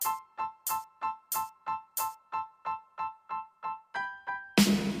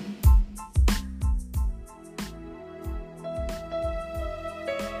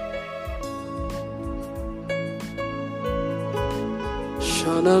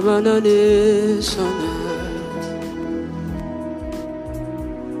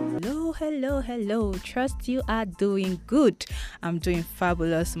Hello. Trust you are doing good. I'm doing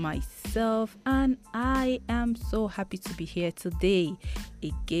fabulous myself, and I am so happy to be here today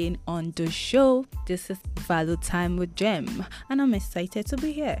again on the show. This is Value Time with Gem, and I'm excited to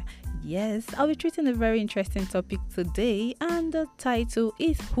be here. Yes, I'll be treating a very interesting topic today, and the title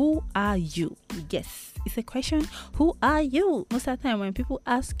is Who Are You? Yes, it's a question. Who are you? Most of the time when people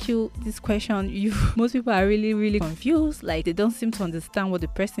ask you this question, most people are really confused. Like, they don't seem to understand what the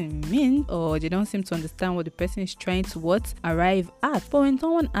person means, or they don't seem to understand what the person is trying to arrive at. But when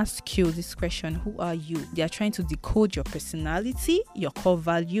someone asks you this question, who are you? They are trying to decode your personality, your core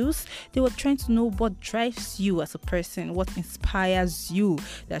values. They were trying to know what drives you as a person, what inspires you.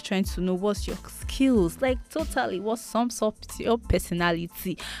 They are trying to know what's your skills, like totally what sums up your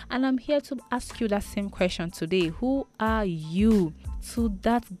personality. And I'm here to ask you that same question today. Who are you? To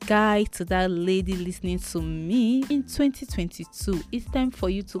that guy, to that lady listening to me in 2022, it's time for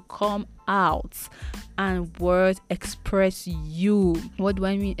you to come out and express you. What do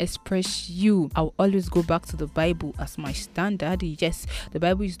I mean express you? I'll always go back to the Bible as my standard. Yes, the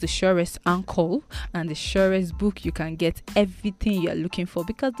Bible is the surest anchor and the surest book you can get everything you're looking for,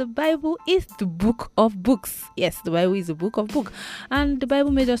 because the Bible is the book of books. Yes, the Bible is the book of books, and the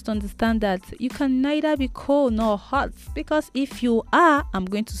Bible made us to understand that you can neither be cold nor hot, because if you are, I'm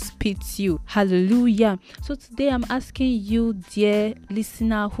going to spit you. Hallelujah. So today I'm asking you, dear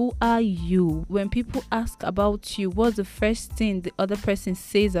listener, who are you? When people ask about you, what's the first thing the other person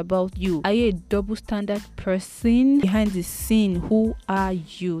says about you? Are you a double standard person? Behind the scene, who are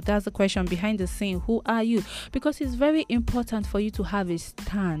you? That's the question. Behind the scene, who are you? Because it's very important for you to have a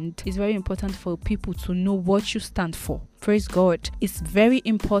stand. It's very important for people to know what you stand for. Praise God. It's very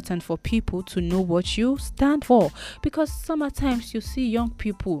important for people to know what you stand for, because sometimes you see young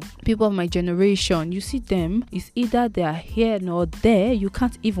people of my generation, you see them, it's either they are here nor there. You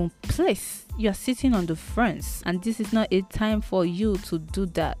can't even place. You are sitting on the fence, and this is not a time for you to do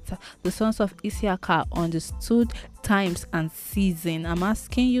that. The sons of Issachar understood times and season. I'm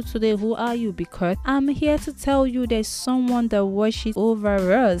asking you today, who are you? Because I'm here to tell you there's someone that watches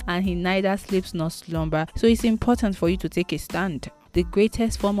over us, and he neither sleeps nor slumber. So it's important for you to take a stand. The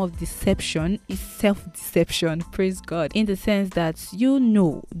greatest form of deception is self-deception. Praise God. In the sense that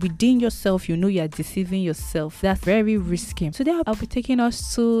within yourself, you are deceiving yourself. That's very risky. Today I'll be taking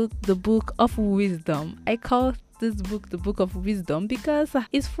us to the book of wisdom. I call this book the book of wisdom because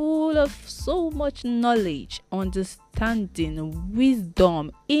it's full of so much knowledge, understanding,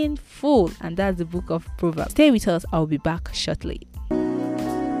 wisdom in full, and that's the book of Proverbs. Stay with us. I'll be back shortly.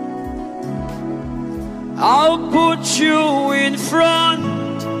 I'll put you in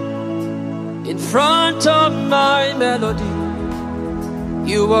front of my melody.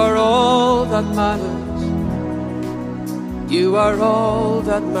 You are all that matters. You are all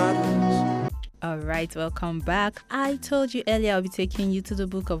that matters. Alright, welcome back. I told you earlier I'll be taking you to the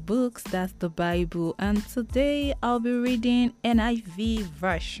book of books, that's the Bible, and today I'll be reading NIV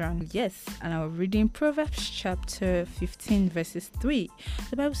version. Yes, and I'll be reading Proverbs chapter 15 verses 3.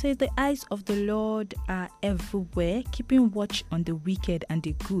 The Bible says, the eyes of the Lord are everywhere, keeping watch on the wicked and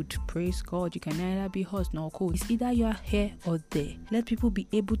the good. Praise God. You can neither be hot nor cold. It's either you are here or there. Let people be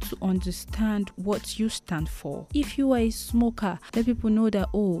able to understand what you stand for. If you are a smoker, let people know that,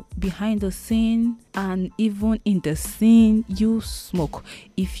 behind the scene and even in the scene, you smoke.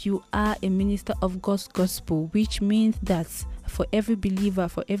 If you are a minister of God's gospel, which means that for every believer,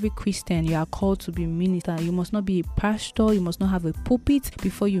 for every Christian, you are called to be minister. You must not be a pastor. You must not have a pulpit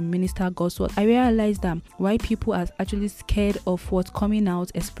before you minister God's word. I realized that why people are actually scared of what's coming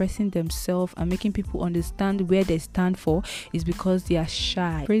out, expressing themselves and making people understand where they stand for is because they are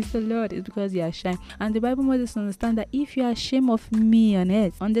shy. Praise the Lord. It's because they are shy. And the Bible wants us to understand that if you are ashamed of me on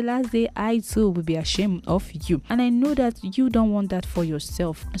earth, on the last day, I too will be ashamed of you. And I know that you don't want that for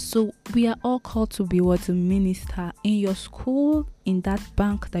yourself. So we are all called to be what? To minister in your school, in that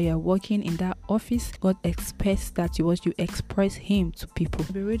bank that you're working, in that office. God expects that you express him to people.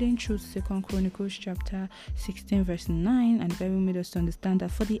 We'll be reading through 2 Chronicles chapter 16 verse 9, and the Bible made us to understand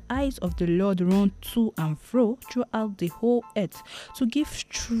that for the eyes of the Lord run to and fro throughout the whole earth, to give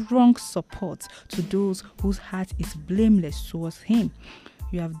strong support to those whose heart is blameless towards him.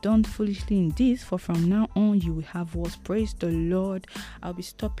 You have done foolishly in this, for from now on you will have words. Praise the Lord. I'll be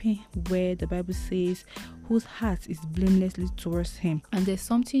stopping where the Bible says whose heart is blamelessly towards him. And there's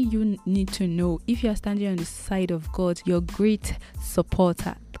something you need to know. If you are standing on the side of God, your great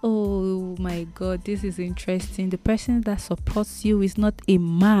supporter, Oh my God, this is interesting. The person that supports you is not a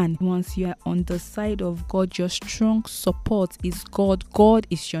man. Once you are on the side of God, your strong support is God. God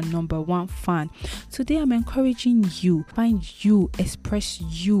is your number one fan. Today I'm encouraging you, find you, express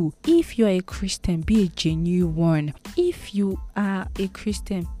you. If you are a Christian, be a genuine one. If you are a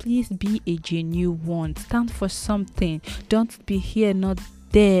Christian, please be a genuine one. Stand for something. Don't be here, not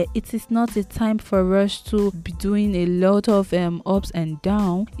there. It is not a time for us to be doing a lot of ups and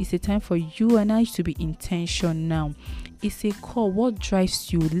downs. It's a time for you and I to be intentional. It's a call. What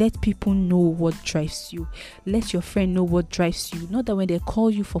drives you? Let people know what drives you. Let your friend know what drives you. Not that when they call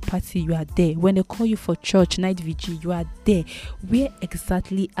you for party, you are there. When they call you for church, night vigil, you are there. Where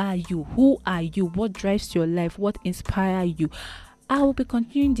exactly are you? Who are you? What drives your life? What inspires you? I will be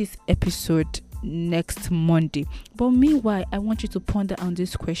continuing this episode next Monday, but meanwhile I want you to ponder on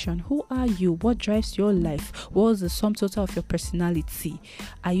this question: who are you? What drives your life? What is the sum total of your personality?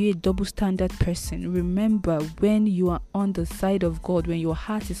 Are you a double standard person? Remember, when you are on the side of God, when your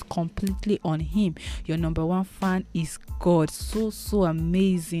heart is completely on Him, your number one fan is God. So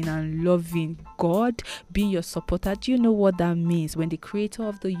amazing and loving. God being your supporter. Do you know what that means? When the creator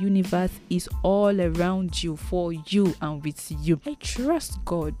of the universe is all around you, for you and with you. I trust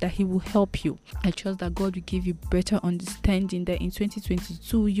God that He will help you. I trust that God will give you better understanding, that in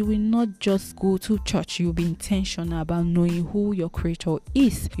 2022 you will not just go to church. You'll be intentional about knowing who your creator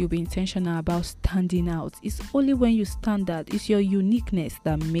is. You'll be intentional about standing out. It's only when you stand out, it's your uniqueness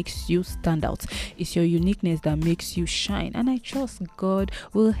that makes you stand out. It's your uniqueness that makes you shine. And I trust God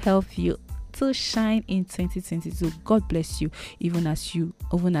will help you to shine in 2022. God bless you, even as you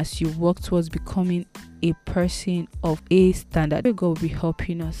work towards becoming a person of a standard. God will be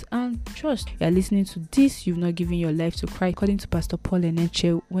helping us. And trust, you are listening to this, you've not given your life to Christ. According to Pastor Paul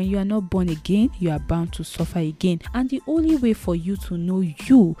Enenche, when you are not born again, you are bound to suffer again. And the only way for you to know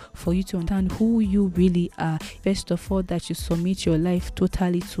you, for you to understand who you really are, first of all, that you submit your life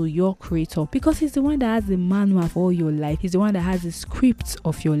totally to your creator, because He's the one that has the manual for all your life. He's the one that has the script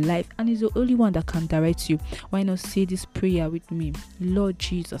of your life, and He's the only one that can direct you. Why not say this prayer with me? Lord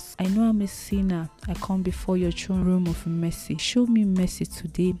Jesus, I know I'm a sinner. I come before your throne room of mercy. Show me mercy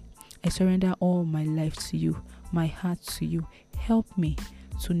today. I surrender all my life to you, my heart to you. Help me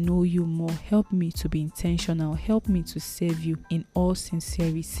to know you more. Help me to be intentional. Help me to serve you in all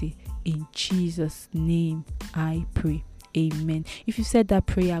sincerity. In Jesus' name I pray. Amen. If you said that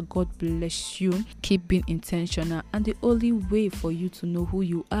prayer, God bless you. Keep being intentional. And the only way for you to know who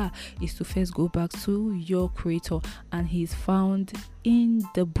you are is to first go back to your creator, and He is found in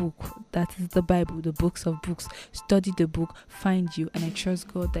the book, that is the Bible, the books of books. Study the book, find you, and I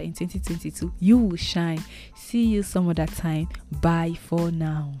trust God that in 2022 you will shine. See you some other time. Bye for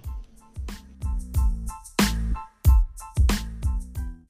now.